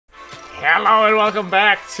Hello and welcome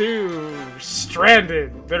back to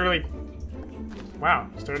Stranded. Literally, wow,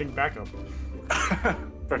 starting back up.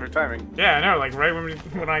 Perfect timing. Yeah, I know, like right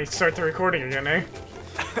when I start the recording again, eh?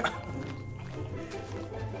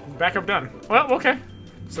 Backup done. Well, okay,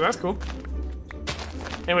 so that's cool.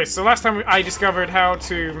 Anyway, so last time I discovered how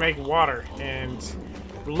to make water, and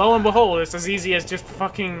lo and behold, it's as easy as just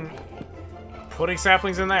fucking putting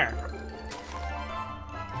saplings in there.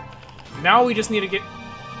 Now we just need to get...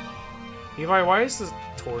 Levi, why is this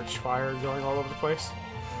torch fire going all over the place?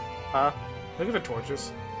 Huh? Look at the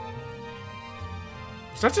torches.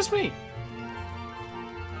 Is that just me?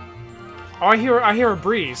 Oh, I hear a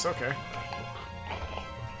breeze. Okay.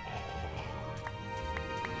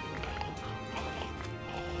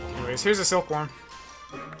 Anyways, here's a silkworm.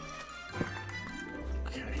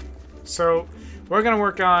 Okay. So, we're gonna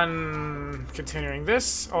work on continuing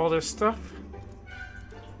all this stuff.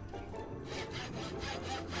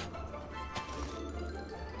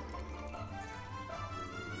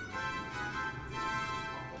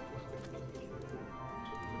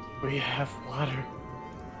 We have water.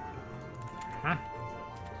 Huh?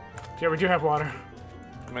 Yeah, we do have water.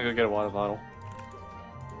 I'm gonna go get a water bottle.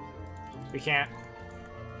 We can't.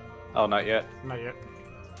 Oh, not yet. Not yet.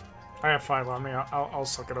 I have 5 on me. I'll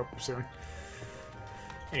suck it up soon.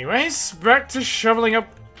 Anyways, back to shoveling up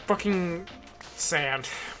fucking sand.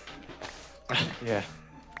 Yeah.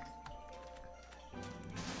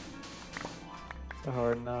 A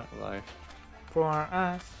hard knock life. For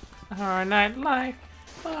us, a hard night life.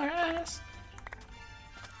 For us.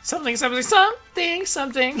 Something, something, something,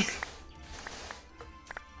 something.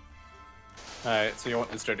 Alright, so you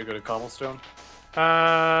want instead to go to cobblestone?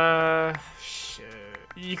 Shit.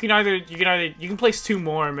 You can place 2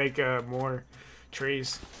 more and make more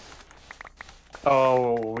trees.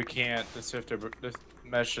 Oh, we can't. The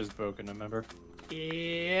mesh is broken, remember?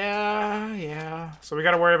 Yeah. So we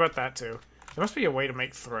gotta worry about that too. There must be a way to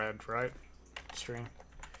make thread, right? String.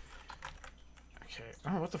 Okay.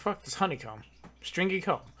 Oh, what the fuck? This honeycomb. Stringy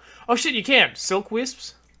comb. Oh shit, you can! Silk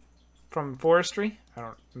wisps? From forestry? I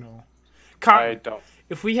don't know. Cotton. I don't.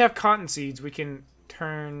 If we have cotton seeds, we can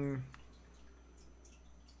turn...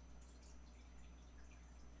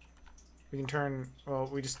 We can turn... Well,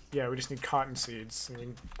 we just need cotton seeds. And we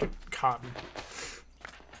can get cotton.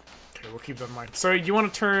 Okay, we'll keep that in mind. So, you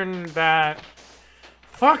want to turn that...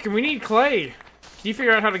 Fuck, and we need clay! Can you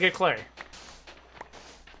figure out how to get clay?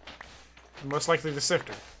 Most likely the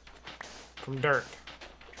sifter. From dirt.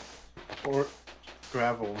 Or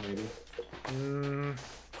gravel, maybe.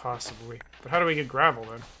 Possibly. But how do we get gravel,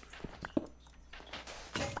 then?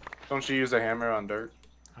 Don't you use a hammer on dirt?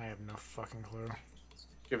 I have no fucking clue.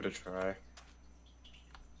 Give it a try.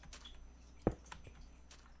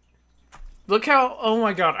 Look how... Oh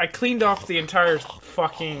my god, I cleaned off the entire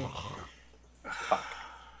fucking... Fuck.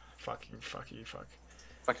 Fuck. Fuckity fuck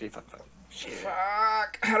fuck. Shit.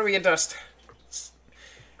 Fuck. How do we get dust?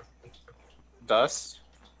 Dust?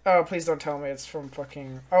 Oh, please don't tell me it's from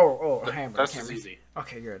fucking... Oh, a hammer. Dust hammer. is easy.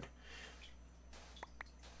 Okay, good.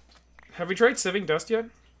 Have we tried sieving dust yet?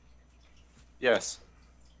 Yes.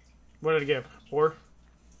 What did it give? Ore?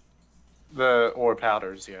 The ore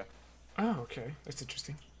powders, yeah. Oh, okay. That's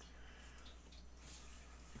interesting.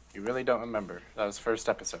 You really don't remember. That was first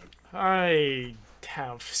episode. I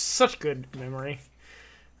have such good memory.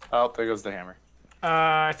 Oh, there goes the hammer.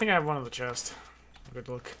 I think I have one on the chest. Good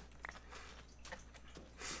look.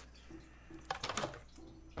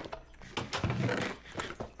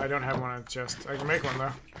 I don't have one on the chest. I can make one,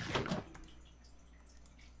 though.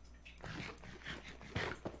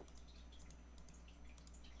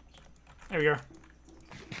 There we go.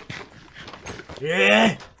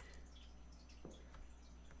 Yeah!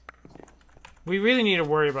 We really need to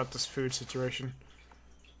worry about this food situation.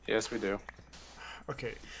 Yes, we do.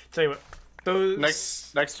 Okay, tell you what.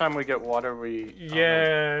 Those... Next time we get water, we...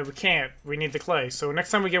 Yeah, we can't. We need the clay. So next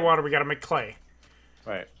time we get water, we gotta make clay.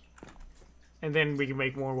 Right. And then we can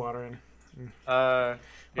make more water in. Here. Well,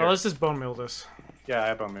 let's just bone meal this. Yeah, I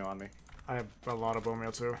have bone meal on me. I have a lot of bone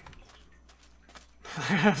meal too. I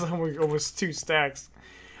have almost 2 stacks.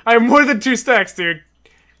 I have more than 2 stacks, dude.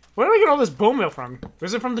 Where did I get all this bone meal from?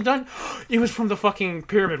 Was it from the dungeon? It was from the fucking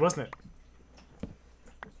pyramid, wasn't it?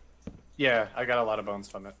 Yeah, I got a lot of bones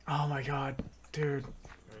from it. Oh my god, dude.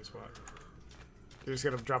 Here's what. You're just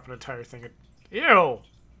gonna drop an entire thing. Ew!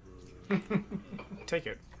 Take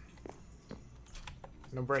it.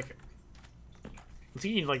 No, break it. I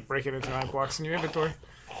think you like break it into 9 blocks in your inventory.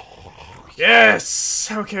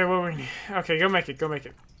 Yes! Okay, what we need. Okay, go make it, go make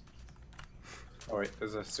it. Oh wait,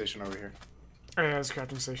 there's a station over here. Oh yeah, there's a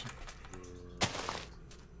crafting station.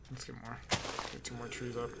 Let's get more. Get 2 more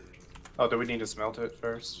trees up. Oh, do we need to smelt it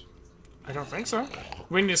first? I don't think so.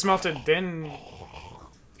 We need to smelt it then.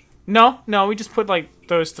 No, we just put like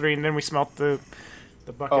those 3 and then we smelt the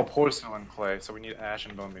bucket. Oh, porcelain clay. So we need ash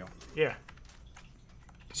and bone meal. Yeah.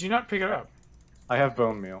 Did you not pick it up? I have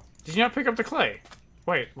bone meal. Did you not pick up the clay?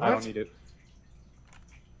 Wait, what? I don't need it.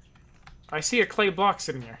 I see a clay block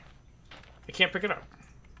sitting here. I can't pick it up.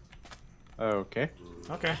 Okay.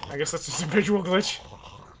 Okay, I guess that's just a visual glitch.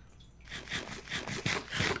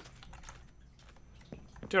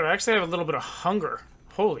 Dude, I actually have a little bit of hunger.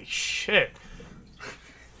 Holy shit.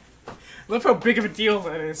 Look how big of a deal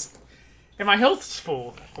that is. And my health's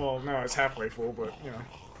full. Well, no, it's halfway full, but, you know.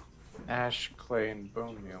 Ash, clay, and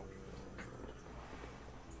bone meal.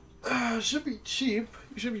 Should be cheap.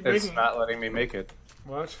 You should be It's making... not letting me make it.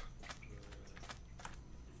 What?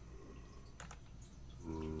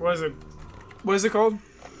 What is it? What is it called?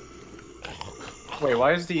 Wait,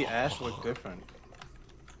 why does the ash look different?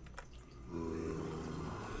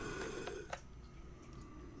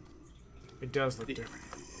 It does look different.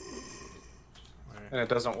 And it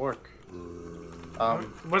doesn't work.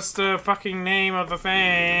 What's the fucking name of the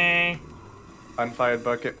thing? Unfired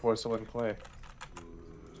bucket, porcelain clay.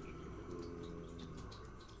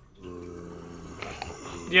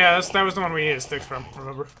 Yeah, that was the one we needed sticks from,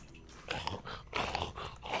 remember?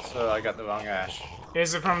 So I got the wrong ash.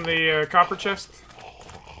 Is it from the copper chest?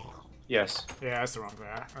 Yes. Yeah, that's the wrong thing.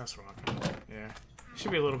 That's wrong. Yeah.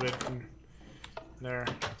 Should be a little bit in there.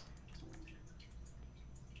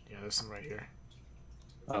 Yeah, there's some right here.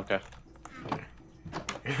 Okay.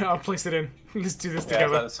 Yeah. I'll place it in. Let's do this Yeah, I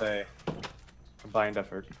was together. about to say combined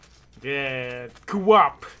effort. Yeah,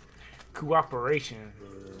 cooperation.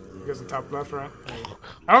 It goes in top left, right?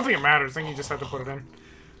 I don't think it matters. I think you just have to put it in.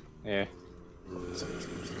 Yeah.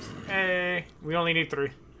 Hey, we only need 3.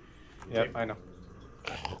 Yep, I know.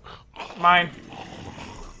 Mine.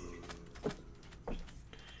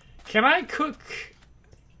 Can I cook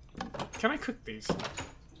these?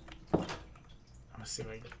 Let's see if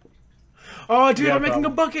I can. Oh, dude, Yeah, I'm making a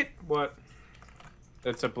problem. bucket. What?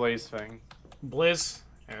 It's a blaze thing. Blizz?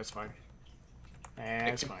 Yeah, it's fine.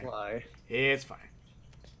 It's fine. Fly. It's fine.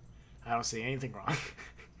 I don't see anything wrong.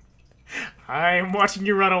 I am watching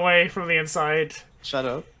you run away from the inside, Shut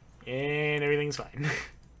up. and everything's fine.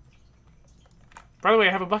 By the way,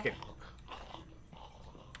 I have a bucket.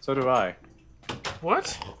 So do I.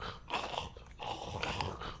 What?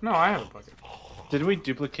 No, I have a bucket. Did we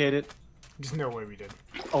duplicate it? There's no way we did.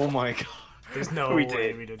 Oh my god. There's no We way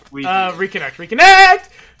did. we did. We Reconnect. Reconnect!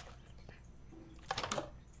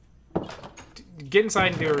 Get inside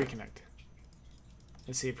and do a reconnect.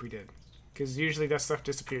 And see if we did. Because usually that stuff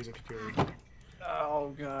disappears if you do a reconnect.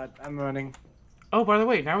 Oh god, I'm running. Oh, by the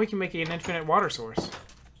way, now we can make an infinite water source.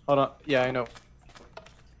 Hold on. Yeah, I know.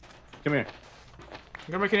 Come here.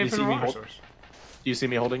 I'm gonna make an You see infinite me water hold- source. Do you see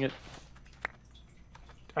me holding it?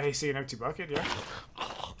 I see an empty bucket, yeah.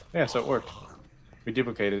 Yeah, so it worked. We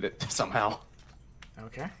duplicated it somehow.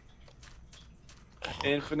 Okay.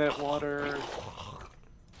 Infinite water.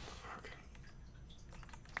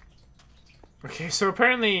 Okay, so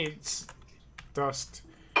apparently it's dust.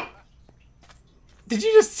 Did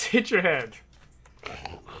you just hit your head?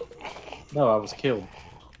 No, I was killed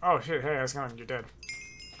Oh shit, hey, how's it going? You're dead.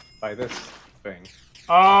 by this thing.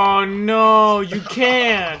 Oh no, you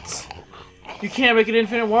can't! You can't make an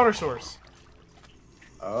infinite water source.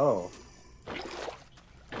 Oh.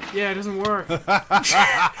 Yeah, it doesn't work.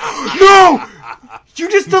 No! You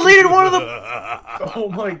just deleted one of the... Oh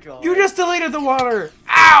my god. You just deleted the water!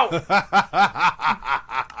 Ow!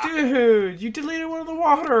 Dude, you deleted one of the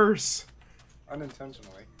waters!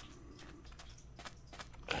 Unintentionally.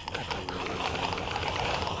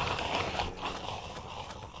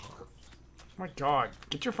 Oh my god,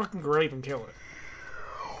 get your fucking grave and kill it.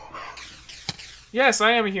 Yes,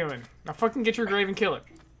 I am a human. Now fucking get your grave and kill it.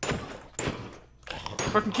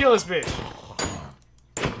 Fucking kill this bitch.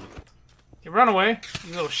 You run away,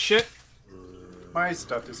 you little shit. My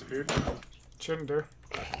stuff disappeared. Shouldn't do.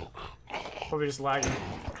 Probably just lagging.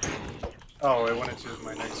 Oh, I wanted to choose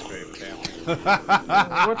my next grave. Damn.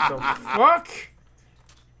 What the fuck?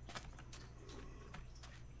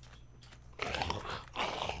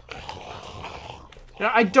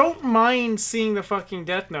 Yeah, I don't mind seeing the fucking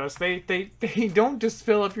death notes. They don't just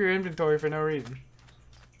fill up your inventory for no reason.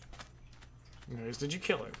 Anyways, did you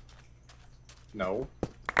kill it? No.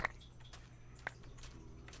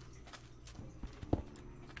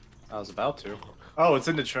 I was about to. Oh, it's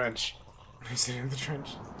in the trench. Is it in the trench?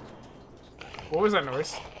 What was that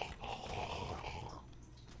noise?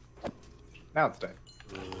 Now it's dead.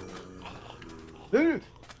 Dude.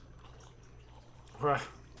 Bruh.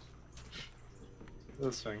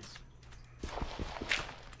 Those things.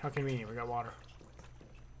 How convenient, we got water.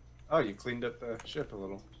 Oh, you cleaned up the ship a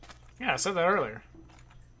little. Yeah, I said that earlier.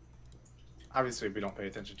 Obviously, we don't pay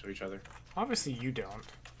attention to each other. Obviously you don't.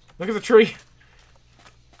 Look at the tree!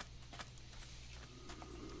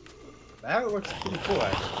 That looks pretty cool,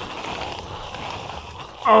 actually.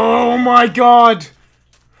 Oh my god!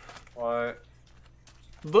 What?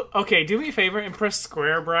 Look, okay, do me a favor and press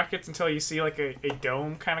square brackets until you see like a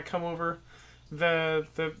dome kind of come over the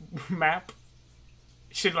map.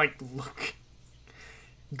 It should like look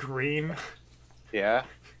green. Yeah?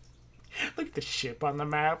 Look at the ship on the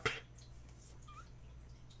map.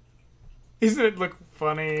 Doesn't it look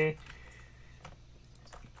funny?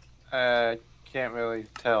 Can't really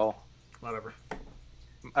tell. Whatever.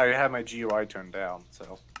 I have my GUI turned down,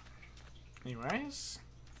 so. Anyways.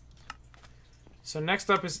 So next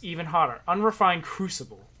up is even hotter. Unrefined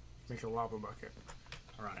crucible. Make a lava bucket.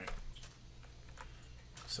 Alright.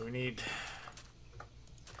 So we need...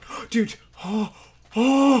 Dude! Oh!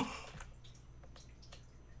 Oh!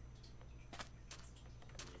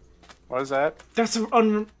 What is that? That's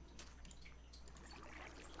an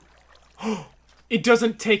It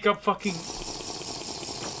doesn't take up fucking...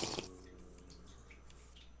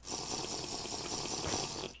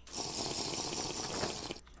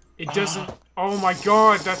 It doesn't... Oh my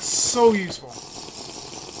god, that's so useful.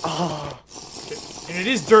 And it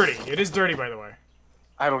is dirty. It is dirty, by the way.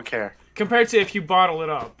 I don't care. Compared to if you bottle it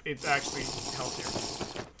up, it's actually healthier.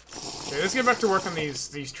 Okay, let's get back to work on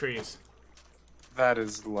these trees. That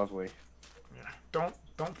is lovely. Yeah,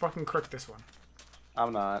 don't fucking crook this one.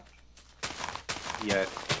 I'm not. Yet.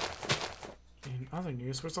 In other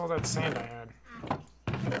news, where's all that sand I had?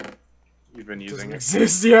 You've been Doesn't using it.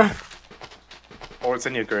 exist, yeah. Or it's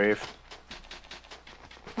in your grave.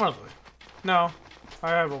 Probably. No, I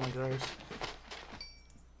have only graves.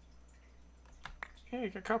 Yeah, you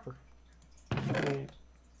got copper.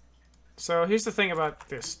 So here's the thing about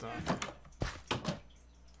this stuff.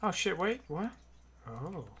 Oh shit! Wait, what?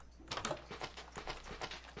 Oh,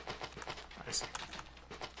 I see.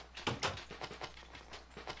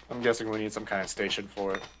 I'm guessing we need some kind of station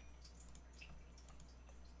for it.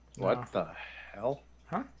 No. What the hell?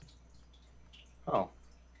 Huh? Oh.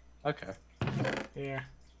 Okay. Yeah.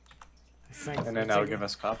 I think. And then that'll give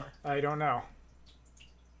us copper? I don't know.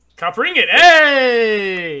 Copper ingot!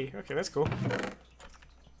 Hey! Okay, that's cool.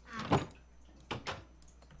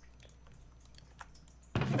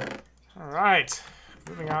 Alright.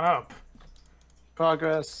 Moving on up.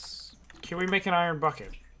 Progress. Can we make an iron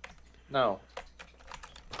bucket? No.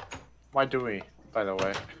 Why do we, by the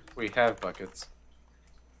way? We have buckets.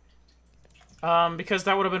 Because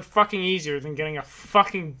that would have been fucking easier than getting a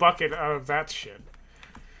fucking bucket out of that shit.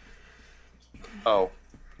 Oh.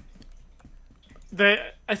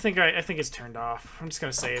 I think it's turned off. I'm just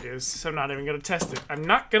gonna say it is, so I'm not even gonna test it. I'm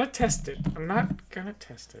not gonna test it. I'm not gonna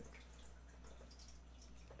test it.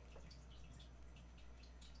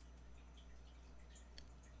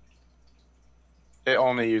 It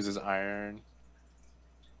only uses iron.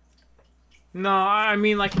 No, I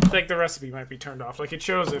mean like the recipe might be turned off. Like it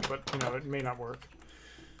shows it, but you know it may not work.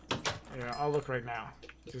 Yeah, I'll look right now.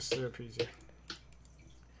 Just so it's easier.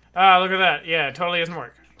 Ah, look at that. Yeah, it totally doesn't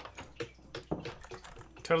work.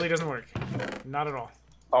 Totally doesn't work. Not at all.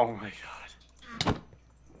 Oh my god.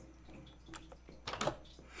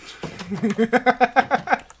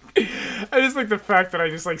 I just like the fact that I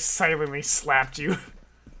just like silently slapped you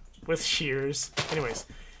with shears. Anyways.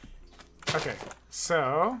 Okay,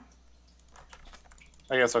 so...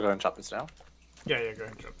 I guess I'll go and chop this down. Yeah, go ahead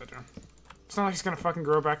and drop that down. It's not like it's gonna fucking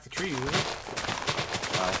grow back the trees, is it?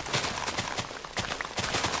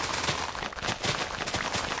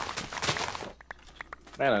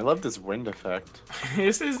 Man, I love this wind effect.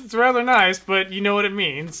 It's rather nice, but you know what it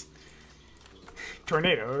means.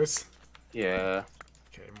 Tornadoes. Yeah.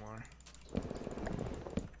 Okay, more.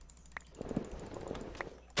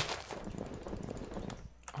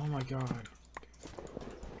 Oh my god.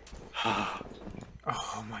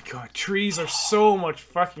 Oh my god. Trees are so much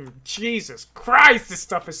fucking... Jesus Christ, this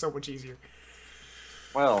stuff is so much easier.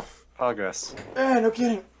 Well, progress. No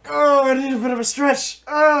kidding. Oh, I need a bit of a stretch.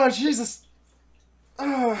 Oh, Jesus.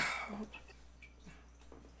 Oh.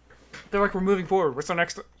 Feel like we're moving forward. What's our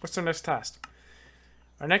next task?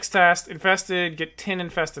 Our next task, infested, get 10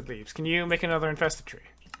 infested leaves. Can you make another infested tree?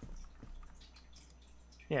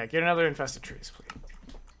 Yeah, get another infested trees, please.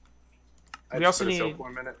 We also need... silk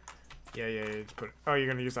 1 minute. Yeah, just put it... Oh, you're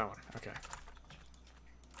gonna use that one. Okay.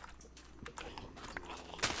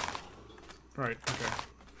 Right, okay.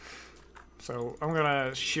 So, I'm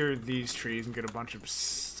gonna shear these trees and get a bunch of...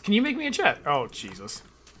 Can you make me a jet? Oh, Jesus.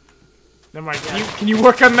 Never mind. Can you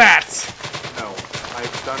work on that?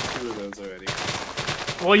 done 2 of those already.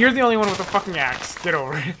 Well, you're the only one with a fucking axe. Get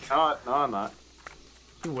over it. No, I'm not.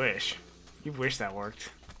 You wish. You wish that worked.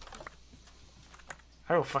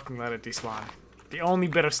 I will fucking let it despawn. The only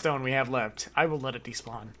bit of stone we have left, I will let it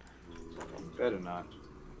despawn. Better not.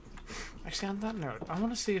 Actually, on that note, I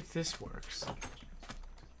want to see if this works.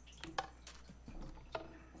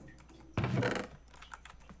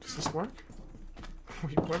 Does this work?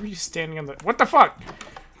 Wait, why were you standing on the... What the fuck?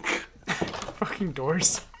 Fucking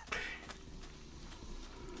doors.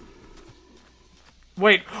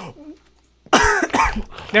 Wait.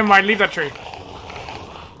 Never mind, leave that tree.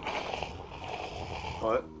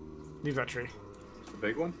 What? Leave that tree. The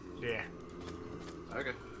big one? Yeah.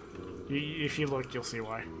 Okay. If you look, you'll see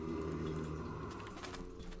why.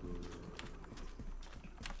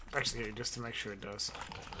 Actually, just to make sure it does.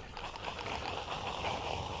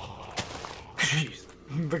 Jeez.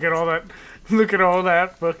 Look at all that. Look at all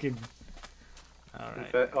that fucking.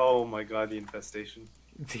 Alright. Oh my god, the infestation.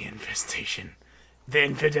 The infestation. The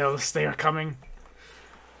infidels, they are coming.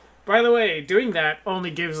 By the way, doing that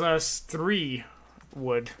only gives us 3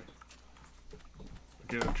 wood.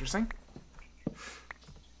 Which is interesting.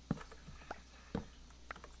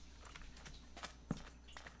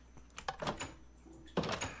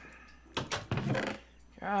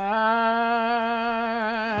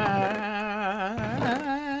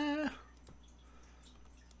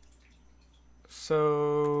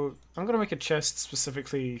 So I'm gonna make a chest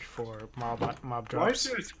specifically for mob drops. Why is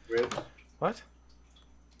there a squid? What?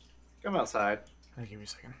 Come outside. Hey, give me a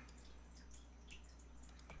second.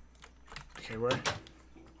 Okay, where?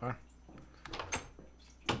 What?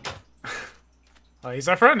 Oh, he's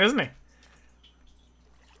our friend, isn't he?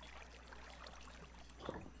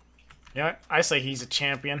 Yeah, I say he's a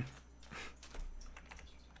champion.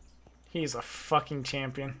 He's a fucking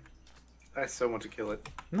champion. I so want to kill it.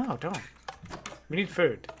 No, don't. We need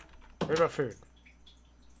food. What about food?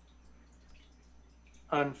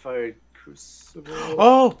 Unfired crucible.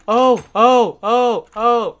 Oh! Oh! Oh! Oh!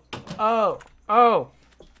 Oh! Oh! Oh!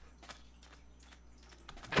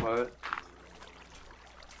 What?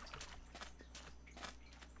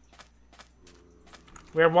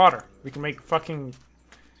 We have water. We can make fucking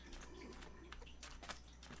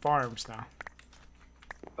farms now.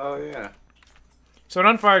 Oh yeah. So an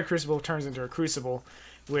unfired crucible turns into a crucible,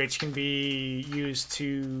 which can be used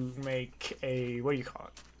to make a... what do you call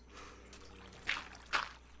it?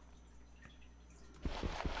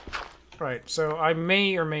 Right, so I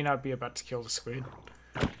may or may not be about to kill the squid.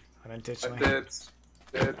 Unintentionally. I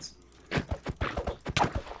did.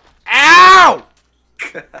 Ow!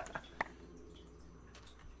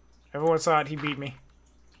 Everyone saw it, he beat me.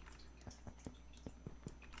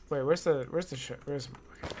 Wait, where's the shit? Okay.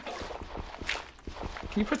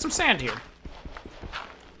 Can you put some sand here?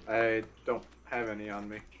 I don't have any on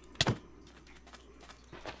me.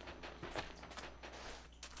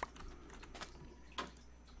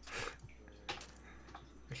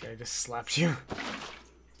 Okay, I just slapped you.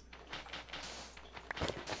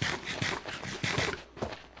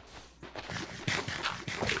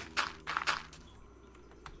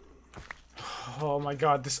 Oh my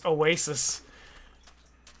god, this oasis.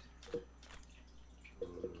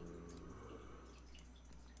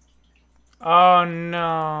 Oh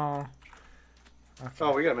no. Okay.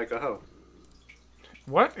 Oh, we gotta make a hoe.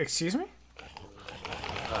 What? Excuse me?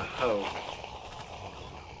 A hoe.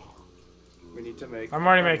 We need to make... I'm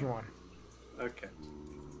already making one. Okay.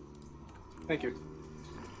 Thank you.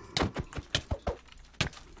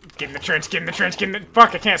 Get in the trench, get in the trench, get in the...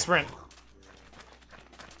 Fuck, I can't sprint.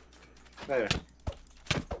 There.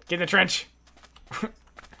 Get in the trench.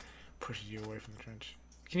 Pushes you away from the trench.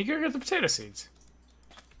 Can you go get the potato seeds?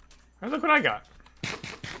 Oh, look what I got.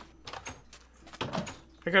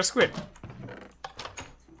 I got a squid.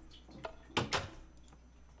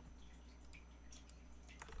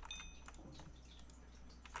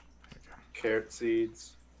 Carrot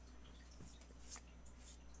seeds.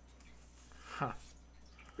 Huh.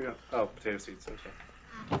 We don't... Oh, potato seeds. Okay.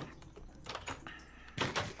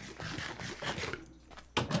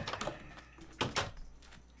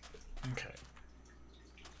 Okay.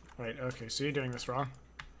 Wait, okay, so you're doing this wrong.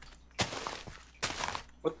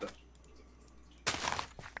 What the?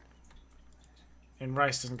 And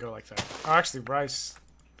rice doesn't go like that. Oh, actually, rice...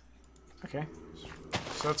 Okay.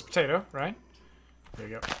 So that's potato, right? There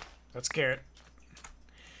you go. That's carrot.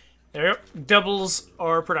 There you go. Doubles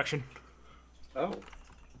our production. Oh.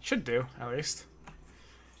 Should do, at least.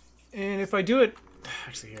 And if I do it...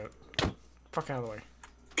 Actually, here. Fuck out of the way.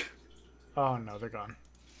 Oh, no, they're gone.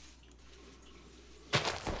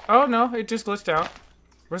 Oh, no, it just glitched out.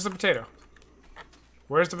 Where's the potato?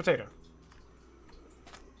 Where's the potato?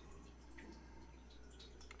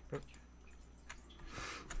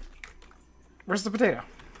 Where's the potato?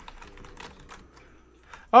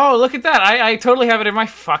 Oh, look at that! I totally have it in my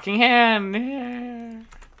fucking hand. Yeah,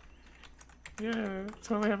 yeah,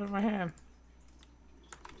 totally have it in my hand.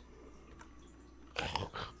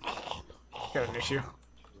 Got an issue.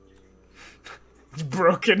 It's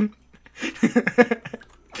broken.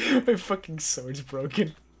 My fucking sword's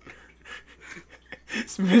broken.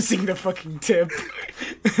 It's missing the fucking tip.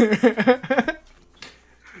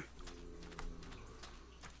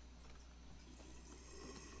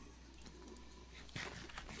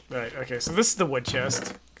 Right, okay, so this is the wood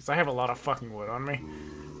chest, because I have a lot of fucking wood on me.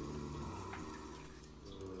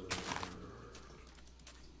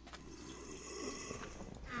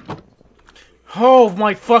 Oh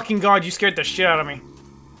my fucking god, you scared the shit out of me.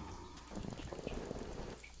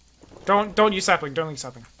 Don't use sapling, don't use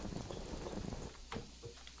sapling.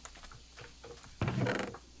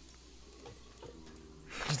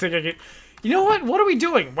 You think I get... You know what? What are we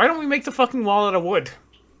doing? Why don't we make the fucking wall out of wood?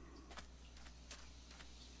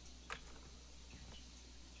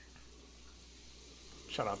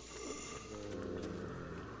 Shut up.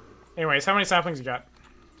 Anyways, how many saplings you got?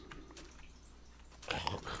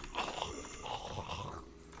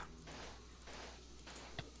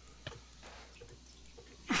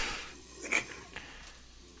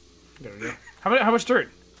 There we go. How much dirt?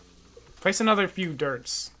 Place another few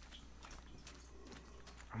dirts.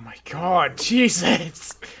 Oh my god,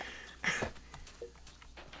 Jesus!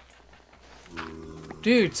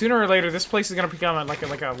 Dude, sooner or later, this place is gonna become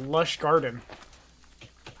like a lush garden.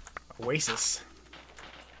 Oasis.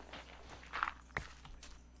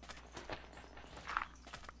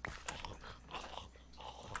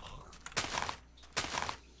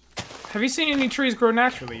 Have you seen any trees grow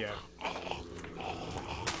naturally yet?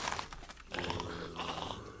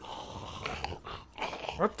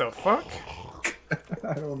 What the fuck?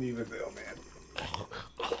 I don't even know, man.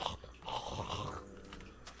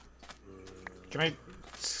 Can I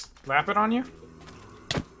slap it on you?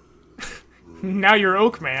 Now you're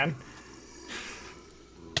Oak Man.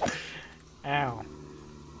 Ow.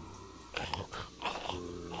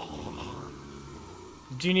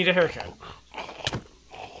 Do you need a haircut?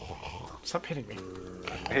 Stop hitting me.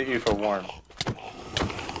 I hit you for warm.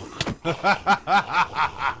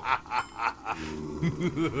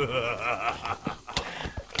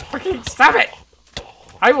 Fucking stop it!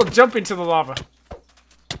 I will jump into the lava.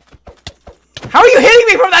 How are you hitting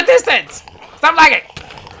me from that distance? Stop lagging!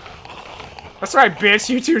 That's right, bitch.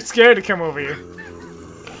 You're too scared to come over here.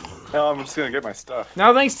 Hell, I'm just gonna get my stuff.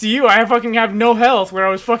 Now, thanks to you, I fucking have no health where I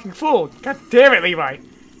was fucking full. God damn it, Levi.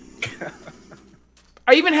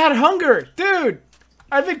 I even had hunger! Dude!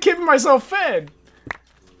 I've been keeping myself fed!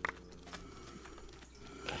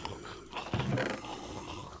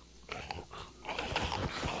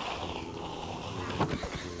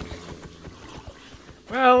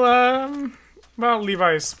 Well,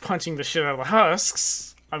 Levi's punching the shit out of the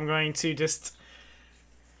husks. I'm going to just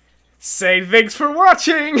say thanks for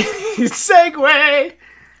watching! Segway!